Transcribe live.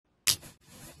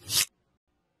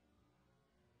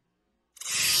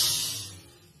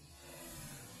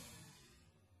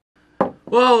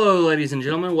Well, hello ladies and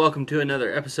gentlemen, welcome to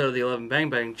another episode of the 11 Bang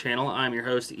Bang channel. I'm your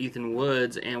host Ethan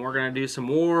Woods, and we're going to do some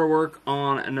more work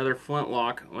on another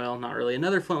flintlock. Well, not really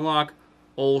another flintlock,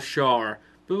 Old Char.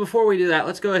 But before we do that,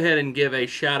 let's go ahead and give a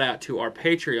shout out to our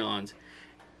Patreons.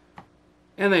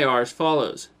 And they are as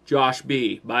follows: Josh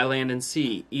B., By Land and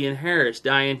Sea, Ian Harris,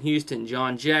 Diane Houston,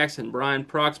 John Jackson, Brian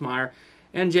Proxmire,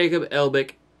 and Jacob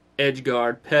Elbick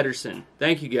Edgeguard Pedersen.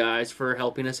 Thank you guys for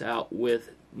helping us out with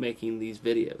making these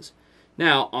videos.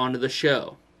 Now, on to the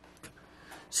show.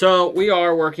 So, we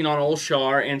are working on Old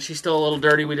Char, and she's still a little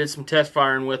dirty. We did some test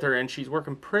firing with her, and she's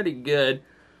working pretty good.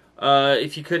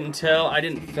 If you couldn't tell, I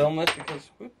didn't film this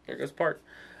because, whoop, there goes part.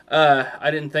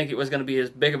 I didn't think it was going to be as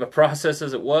big of a process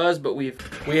as it was, but we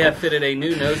have fitted a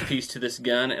new nose piece to this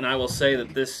gun, and I will say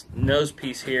that this nose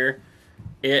piece here,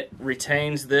 it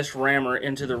retains this rammer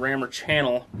into the rammer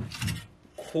channel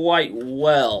quite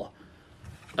well.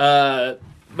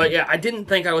 But yeah, I didn't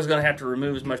think I was going to have to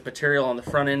remove as much material on the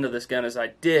front end of this gun as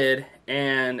I did,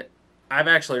 and I've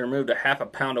actually removed a half a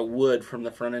pound of wood from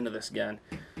the front end of this gun.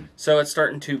 So it's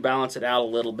starting to balance it out a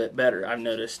little bit better, I've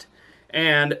noticed.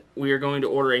 And we are going to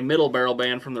order a middle barrel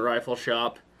band from the rifle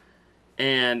shop,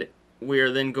 and we are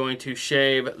then going to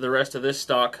shave the rest of this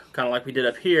stock, kind of like we did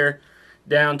up here,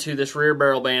 down to this rear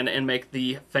barrel band and make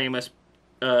the famous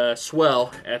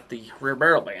swell at the rear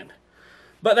barrel band.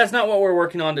 But that's not what we're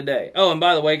working on today. Oh, and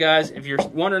by the way, guys, if you're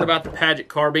wondering about the Paget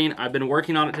carbine, I've been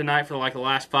working on it tonight for like the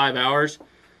last 5 hours.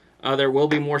 There will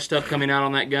be more stuff coming out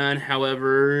on that gun.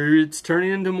 However, it's turning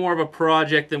into more of a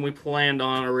project than we planned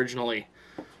on originally.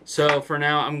 So for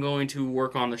now, I'm going to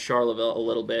work on the Charleville a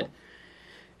little bit.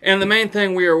 And the main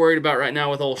thing we are worried about right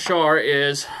now with Old Char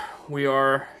is we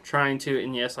are trying to,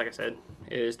 and yes, like I said,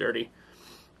 it is dirty.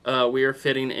 We are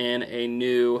fitting in a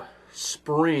new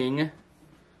spring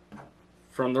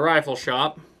from the rifle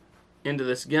shop into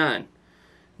this gun.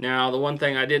 Now, the one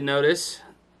thing I did notice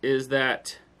is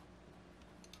that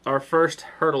our first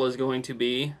hurdle is going to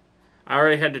be, I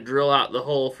already had to drill out the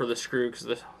hole for the screw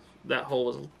because that hole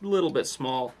was a little bit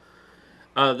small.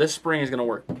 This spring is going to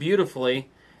work beautifully,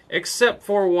 except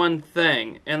for one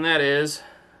thing, and that is,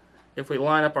 if we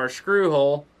line up our screw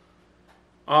hole,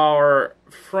 our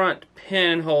front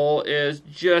pin hole is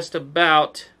just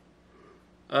about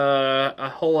a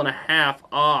hole and a half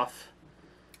off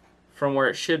from where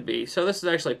it should be. So this is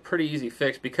actually a pretty easy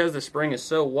fix. Because the spring is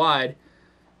so wide,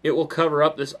 it will cover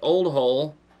up this old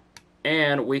hole,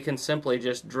 and we can simply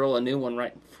just drill a new one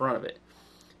right in front of it.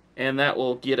 And that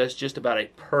will get us just about a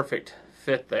perfect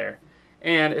fit there.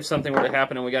 And if something were to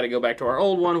happen and we got to go back to our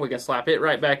old one, we can slap it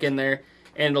right back in there,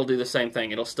 and it'll do the same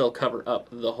thing. It'll still cover up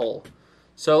the hole.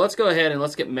 So let's go ahead and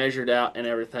let's get measured out and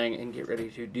everything and get ready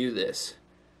to do this.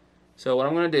 So what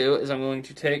I'm going to do is I'm going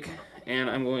to take and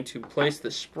I'm going to place the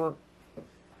spring.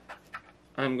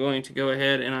 I'm going to go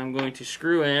ahead and I'm going to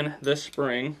screw in this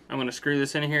spring. I'm going to screw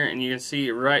this in here, and you can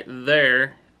see right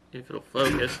there, if it'll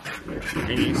focus,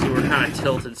 and you can see we're kind of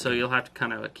tilted, so you'll have to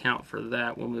kind of account for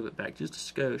that. We'll move it back just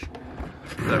a skosh.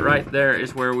 But right there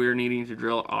is where we're needing to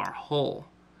drill our hole.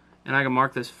 And I can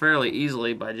mark this fairly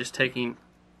easily by just taking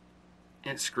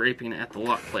and scraping at the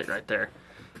lock plate right there.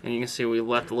 And you can see we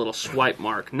left a little swipe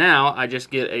mark. Now I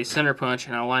just get a center punch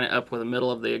and I line it up with the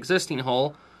middle of the existing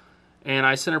hole, and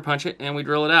I center punch it and we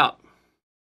drill it out.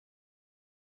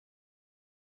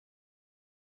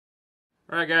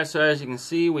 Alright guys, so as you can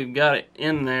see, we've got it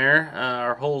in there.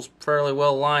 Our hole's fairly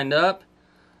well lined up.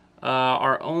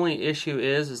 Our only issue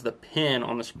is the pin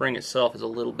on the spring itself is a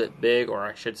little bit big, or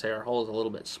I should say our hole is a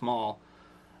little bit small.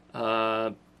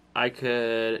 I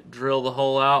could drill the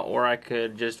hole out, or I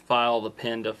could just file the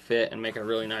pin to fit and make a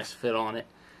really nice fit on it.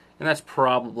 And that's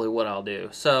probably what I'll do.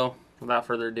 So, without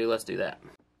further ado, let's do that.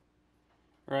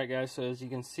 Alright guys, so as you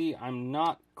can see, I'm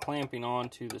not clamping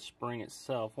onto the spring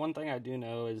itself. One thing I do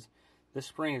know is this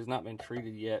spring has not been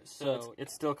treated yet, so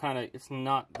it's still kind of, it's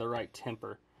not the right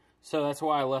temper. So that's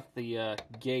why I left the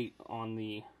gate on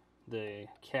the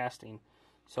casting,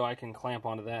 so I can clamp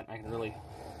onto that. I can really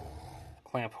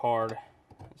clamp hard.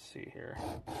 Let's see here.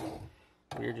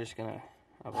 We're just gonna,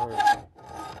 I've already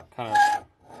kind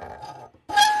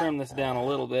of trim this down a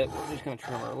little bit. We're just gonna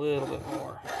trim her a little bit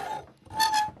more.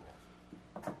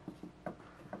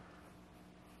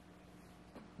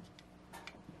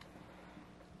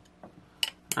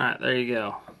 Alright, there you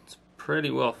go. It's pretty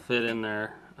well fit in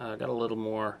there. Got a little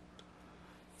more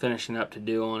finishing up to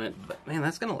do on it, but man,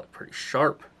 that's gonna look pretty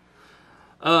sharp.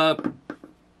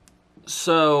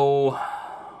 So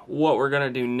what we're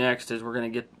going to do next is we're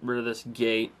going to get rid of this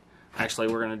gate. Actually,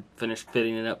 we're going to finish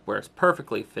fitting it up where it's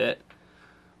perfectly fit.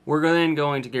 We're then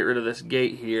going to get rid of this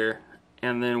gate here,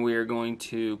 and then we are going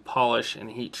to polish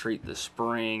and heat treat the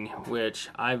spring, which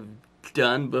I've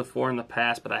done before in the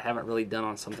past, but I haven't really done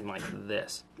on something like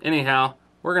this. Anyhow,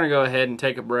 we're going to go ahead and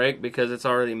take a break because it's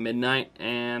already midnight,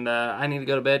 and I need to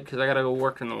go to bed because I got to go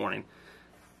work in the morning.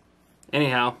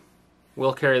 Anyhow,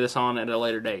 we'll carry this on at a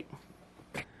later date.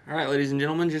 Alright, ladies and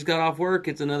gentlemen, just got off work.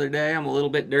 It's another day. I'm a little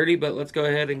bit dirty, but let's go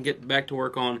ahead and get back to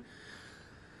work on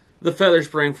the feather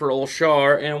spring for Old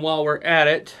Char. And while we're at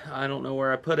it, I don't know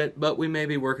where I put it, but we may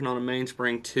be working on a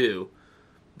mainspring too.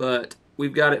 But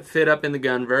we've got it fit up in the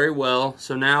gun very well.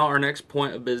 So now our next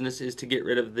point of business is to get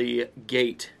rid of the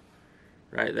gate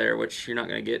right there, which you're not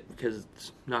going to get because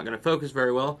it's not going to focus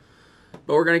very well.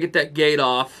 But we're going to get that gate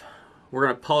off. We're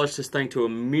going to polish this thing to a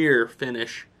mirror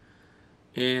finish.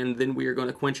 And then we are going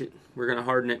to quench it. We're going to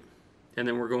harden it. And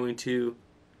then we're going to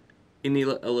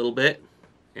anneal it a little bit.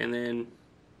 And then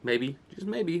maybe, just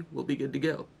maybe, we'll be good to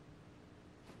go.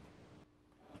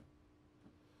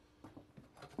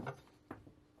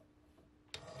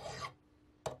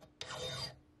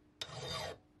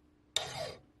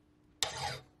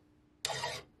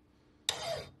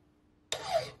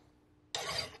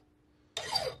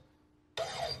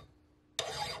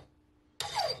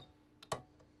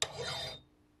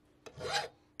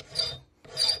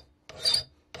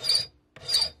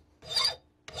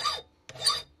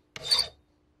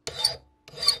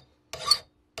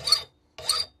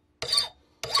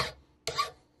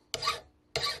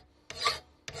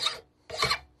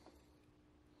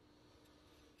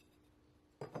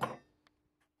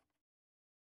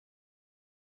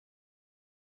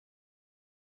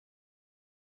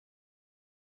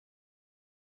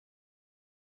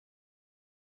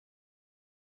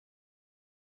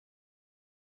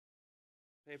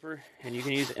 Paper, and you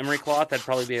can use emery cloth. That'd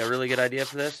probably be a really good idea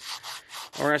for this.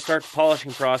 We're going to start the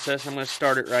polishing process. I'm going to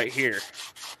start it right here.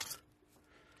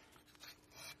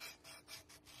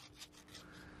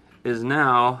 Is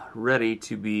now ready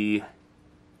to be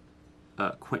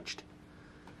quenched.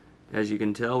 As you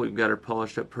can tell, we've got her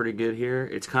polished up pretty good here.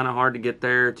 It's kind of hard to get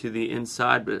there to the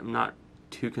inside, but I'm not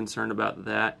too concerned about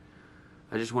that.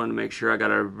 I just wanted to make sure I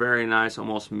got a very nice,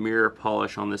 almost mirror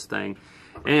polish on this thing.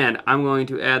 And I'm going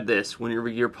to add this. When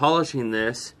you're polishing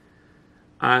this,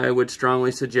 I would strongly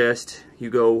suggest you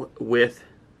go with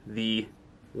the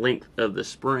length of the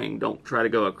spring. Don't try to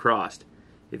go across.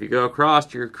 If you go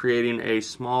across, you're creating a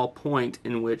small point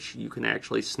in which you can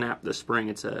actually snap the spring.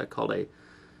 It's called a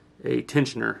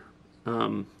tensioner,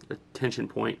 a tension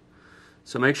point.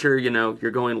 So make sure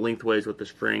you're going lengthways with the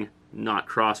spring, not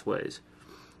crossways.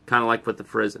 Kind of like with the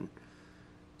frizzen.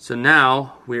 So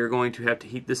now we are going to have to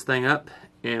heat this thing up,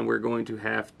 and we're going to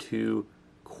have to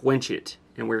quench it,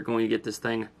 and we're going to get this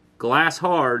thing glass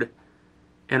hard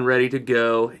and ready to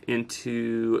go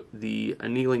into the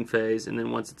annealing phase. And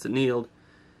then once it's annealed,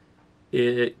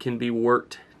 it can be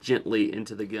worked gently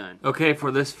into the gun. Okay, for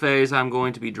this phase I'm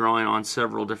going to be drawing on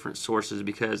several different sources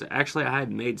because actually I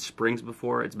had made springs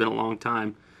before. It's been a long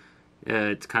time.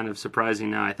 It's kind of surprising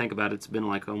now I think about it. It's been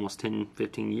like almost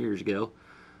 10-15 years ago.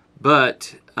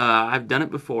 But I've done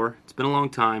it before. It's been a long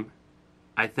time.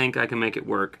 I think I can make it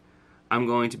work. I'm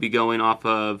going to be going off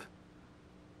of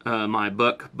my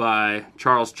book by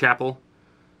Charles Chappell,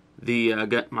 my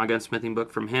gunsmithing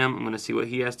book from him. I'm going to see what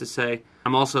he has to say.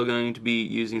 I'm also going to be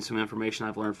using some information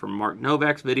I've learned from Mark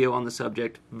Novak's video on the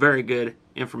subject. Very good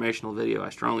informational video. I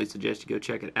strongly suggest you go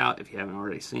check it out if you haven't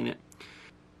already seen it.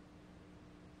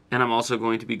 And I'm also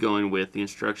going to be going with the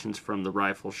instructions from the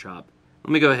rifle shop.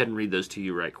 Let me go ahead and read those to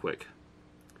you right quick.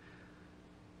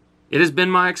 It has been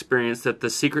my experience that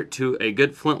the secret to a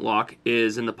good flintlock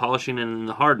is in the polishing and in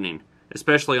the hardening,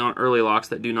 especially on early locks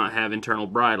that do not have internal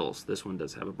bridles. This one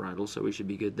does have a bridle, so we should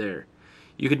be good there.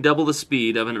 You can double the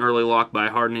speed of an early lock by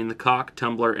hardening the cock,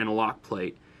 tumbler, and lock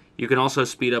plate. You can also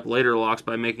speed up later locks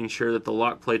by making sure that the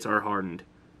lock plates are hardened,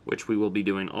 which we will be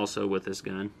doing also with this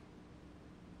gun.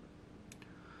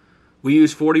 We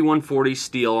use 4140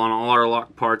 steel on all our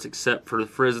lock parts except for the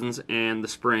frizzens and the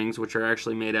springs, which are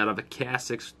actually made out of a cast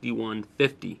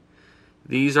 6150.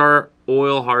 These are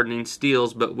oil hardening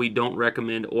steels, but we don't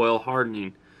recommend oil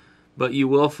hardening. But you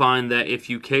will find that if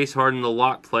you case harden the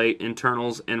lock plate,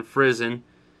 internals, and frizzen,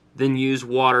 then use a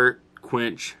water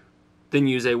quench.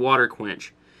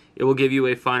 It will give you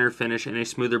a finer finish and a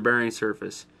smoother bearing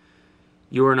surface.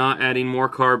 You are not adding more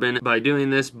carbon by doing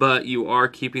this, but you are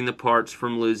keeping the parts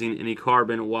from losing any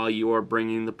carbon while you are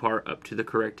bringing the part up to the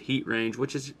correct heat range,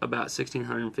 which is about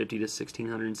 1650 to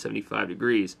 1675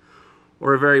 degrees,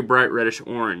 or a very bright reddish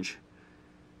orange.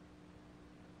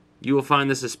 You will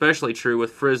find this especially true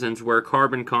with frizzens where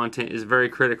carbon content is very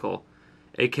critical.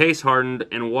 A case hardened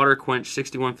and water quenched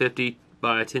 6150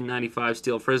 by 1095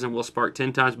 steel frizzen will spark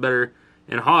 10 times better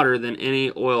and hotter than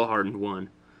any oil hardened one.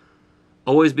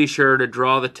 Always be sure to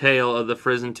draw the tail of the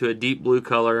frizzen to a deep blue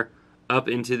color up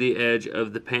into the edge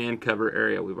of the pan cover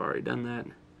area. We've already done that.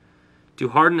 To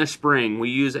harden a spring, we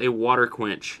use a water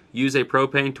quench. Use a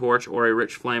propane torch or a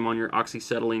rich flame on your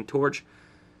oxyacetylene torch.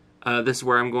 This is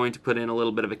where I'm going to put in a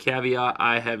little bit of a caveat.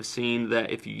 I have seen that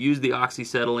if you use the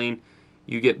oxyacetylene,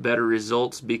 you get better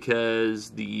results because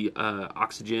the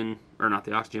oxygen, or not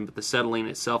the oxygen, but the acetylene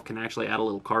itself can actually add a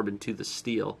little carbon to the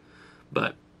steel.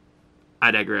 But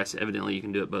I digress. Evidently, you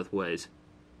can do it both ways.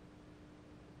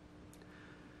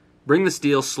 Bring the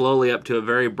steel slowly up to a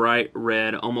very bright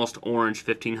red, almost orange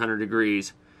 1500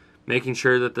 degrees, making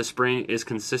sure that the spring is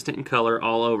consistent in color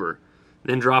all over.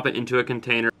 Then drop it into a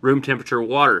container, room temperature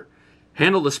water.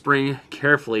 Handle the spring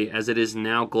carefully as it is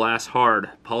now glass hard.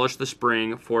 Polish the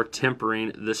spring. For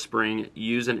tempering the spring,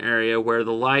 use an area where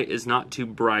the light is not too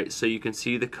bright so you can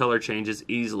see the color changes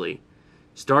easily.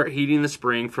 Start heating the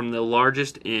spring from the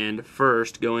largest end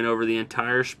first, going over the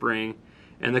entire spring,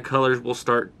 and the colors will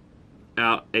start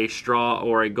out a straw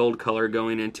or a gold color,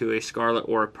 going into a scarlet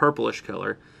or a purplish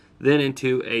color, then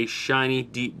into a shiny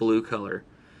deep blue color.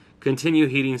 Continue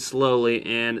heating slowly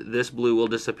and this blue will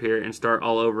disappear and start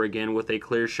all over again with a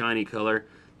clear shiny color,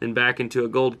 then back into a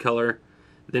gold color,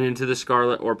 then into the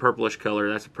scarlet or purplish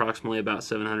color, that's approximately about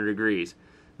 700 degrees,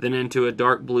 then into a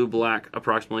dark blue black,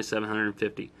 approximately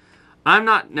 750. I'm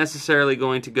not necessarily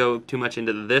going to go too much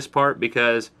into this part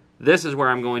because this is where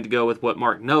I'm going to go with what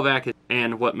Mark Novak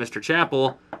and what Mr.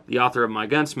 Chappell, the author of my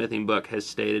gunsmithing book, has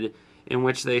stated, in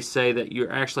which they say that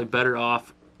you're actually better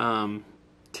off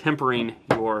tempering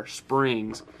your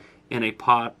springs in a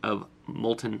pot of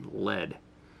molten lead.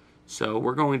 So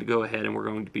we're going to go ahead and we're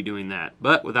going to be doing that.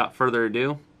 But without further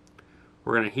ado,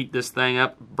 we're going to heat this thing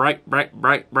up bright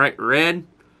red.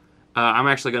 I'm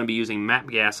actually going to be using MAP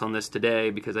gas on this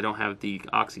today because I don't have the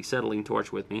oxyacetylene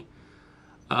torch with me.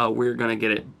 We're going to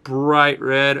get it bright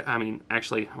red. I mean,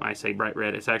 actually, when I say bright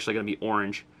red, it's actually going to be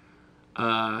orange.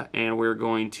 And we're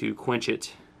going to quench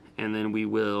it, and then we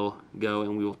will go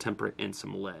and we will temper it in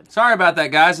some lead. Sorry about that,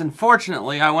 guys.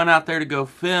 Unfortunately, I went out there to go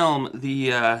film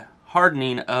the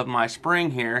hardening of my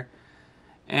spring here,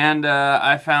 and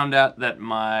I found out that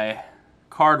my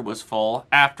card was full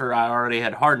after I already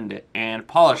had hardened it and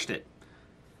polished it.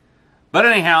 But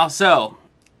anyhow, so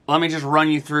let me just run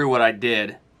you through what I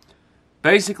did.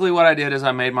 Basically what I did is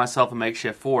I made myself a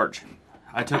makeshift forge.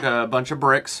 I took a bunch of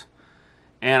bricks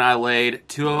and I laid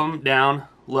 2 of them down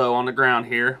low on the ground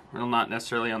here. Well, not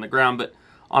necessarily on the ground, but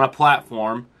on a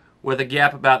platform with a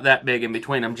gap about that big in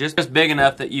between them. Just big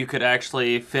enough that you could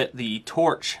actually fit the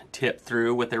torch tip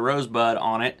through with a rosebud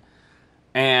on it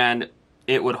and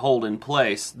it would hold in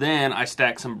place. Then I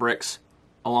stacked some bricks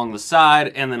along the side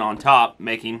and then on top,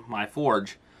 making my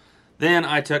forge. Then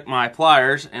I took my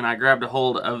pliers and I grabbed a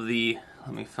hold of the,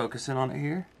 let me focus in on it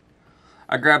here.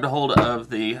 I grabbed a hold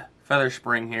of the feather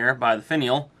spring here by the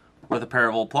finial with a pair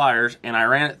of old pliers, and I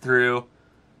ran it through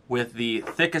with the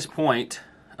thickest point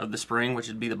of the spring, which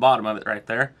would be the bottom of it right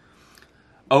there,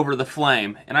 over the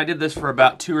flame. And I did this for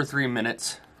about 2 or 3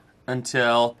 minutes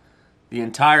until the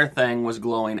entire thing was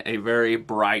glowing a very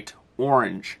bright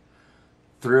orange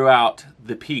throughout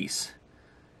the piece.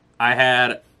 I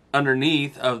had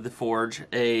underneath of the forge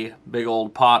a big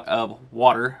old pot of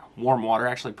water, warm water,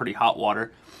 actually pretty hot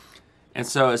water. And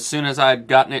so as soon as I'd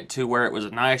gotten it to where it was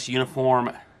a nice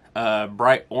uniform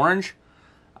bright orange,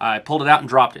 I pulled it out and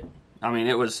dropped it. I mean,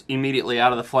 it was immediately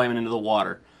out of the flame and into the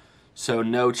water. So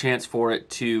no chance for it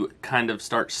to kind of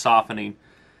start softening.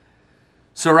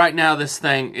 So right now this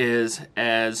thing is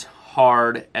as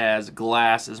hard as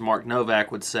glass, as Mark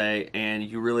Novak would say, and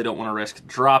you really don't want to risk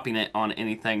dropping it on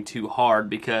anything too hard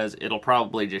because it'll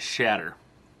probably just shatter.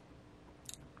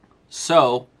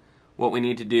 So what we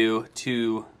need to do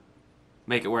to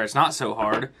make it where it's not so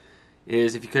hard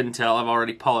is, if you couldn't tell, I've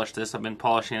already polished this. I've been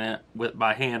polishing it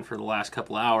by hand for the last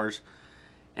couple of hours.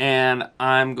 And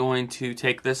I'm going to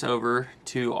take this over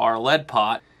to our lead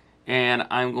pot, and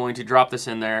I'm going to drop this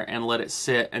in there and let it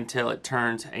sit until it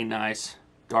turns a nice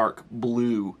dark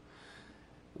blue.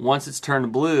 Once it's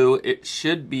turned blue, it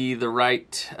should be the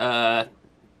right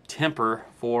temper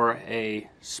for a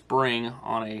spring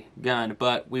on a gun,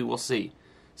 but we will see.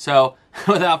 So,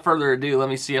 without further ado, let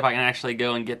me see if I can actually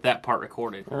go and get that part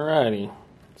recorded. Alrighty,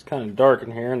 it's kind of dark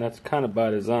in here, and that's kind of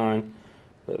by design.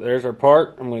 But there's our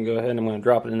part. I'm going to go ahead and I'm going to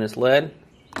drop it in this lead.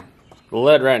 The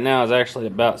lead right now is actually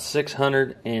about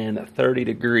 630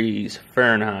 degrees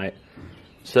Fahrenheit.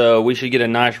 So we should get a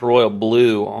nice royal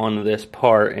blue on this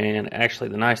part. And actually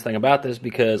the nice thing about this,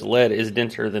 because lead is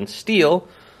denser than steel,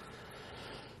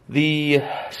 The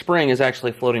spring is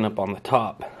actually floating up on the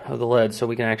top of the lead, so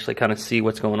we can actually kind of see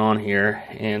what's going on here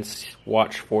and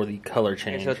watch for the color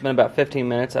change. So it's been about 15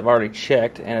 minutes. I've already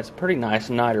checked, and it's pretty nice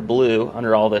niter blue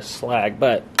under all this slag,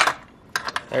 but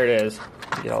there it is.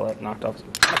 Get all that knocked off as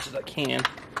much as I can.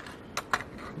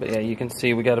 But yeah, you can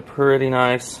see we got a pretty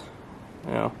nice,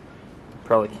 you know,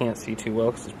 probably can't see too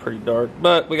well because it's pretty dark,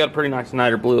 but we got a pretty nice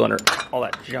niter blue under all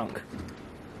that junk.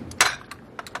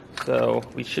 So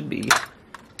we should be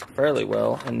fairly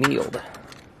well annealed.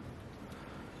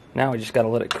 Now we just got to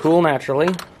let it cool naturally.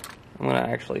 I'm going to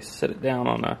actually sit it down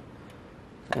on a,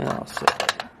 and I'll sit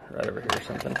right over here or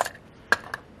something.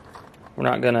 We're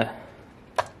not going to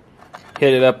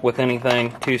hit it up with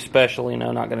anything too special, you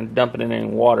know, not going to dump it in any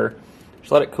water.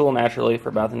 Just let it cool naturally for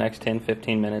about the next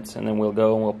 10-15 minutes, and then we'll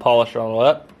go and we'll polish it all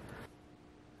up.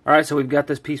 Alright, so we've got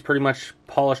this piece pretty much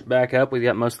polished back up. We've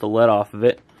got most of the lead off of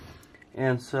it.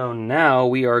 And so now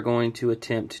we are going to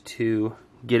attempt to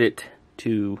get it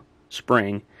to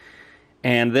spring.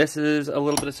 And this is a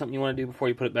little bit of something you want to do before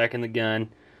you put it back in the gun.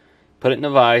 Put it in a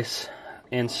vise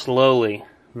and slowly,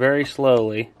 very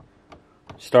slowly,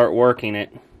 start working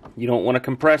it. You don't want to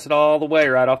compress it all the way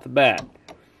right off the bat.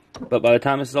 But by the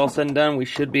time this is all said and done, we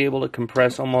should be able to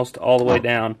compress almost all the way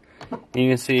down. And you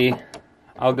can see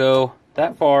I'll go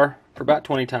that far for about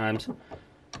 20 times.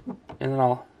 And then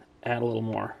I'll add a little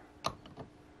more.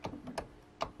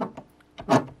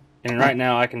 And right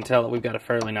now I can tell that we've got a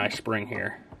fairly nice spring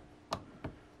here.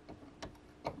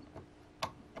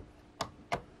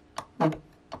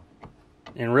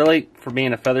 And really, for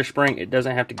being a feather spring, it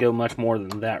doesn't have to go much more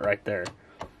than that right there.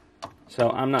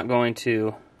 So I'm not going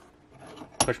to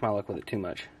push my luck with it too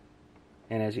much.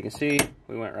 And as you can see,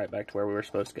 we went right back to where we were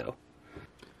supposed to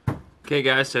go. Okay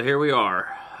guys, so here we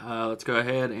are. Let's go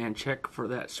ahead and check for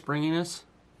that springiness.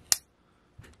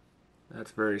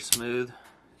 That's very smooth.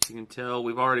 As you can tell,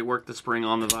 we've already worked the spring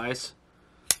on the vise.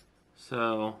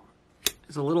 So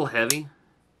it's a little heavy.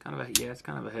 It's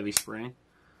kind of a heavy spring.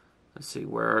 Let's see,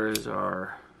 where is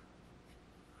our...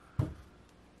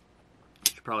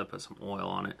 Should probably put some oil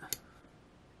on it.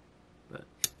 But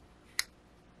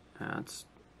that's...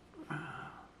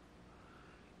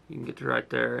 You can get to right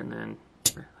there and then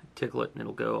tickle it and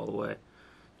it'll go all the way.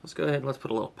 Let's go ahead and let's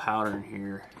put a little powder in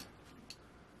here.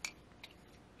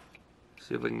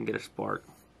 See if we can get a spark.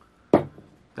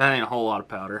 That ain't a whole lot of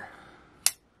powder.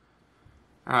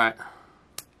 Alright,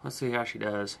 let's see how she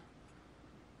does.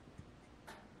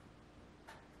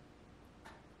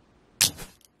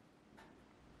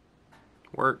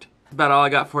 Worked. That's about all I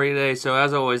got for you today, so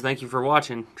as always, thank you for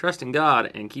watching. Trust in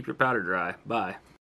God and keep your powder dry. Bye.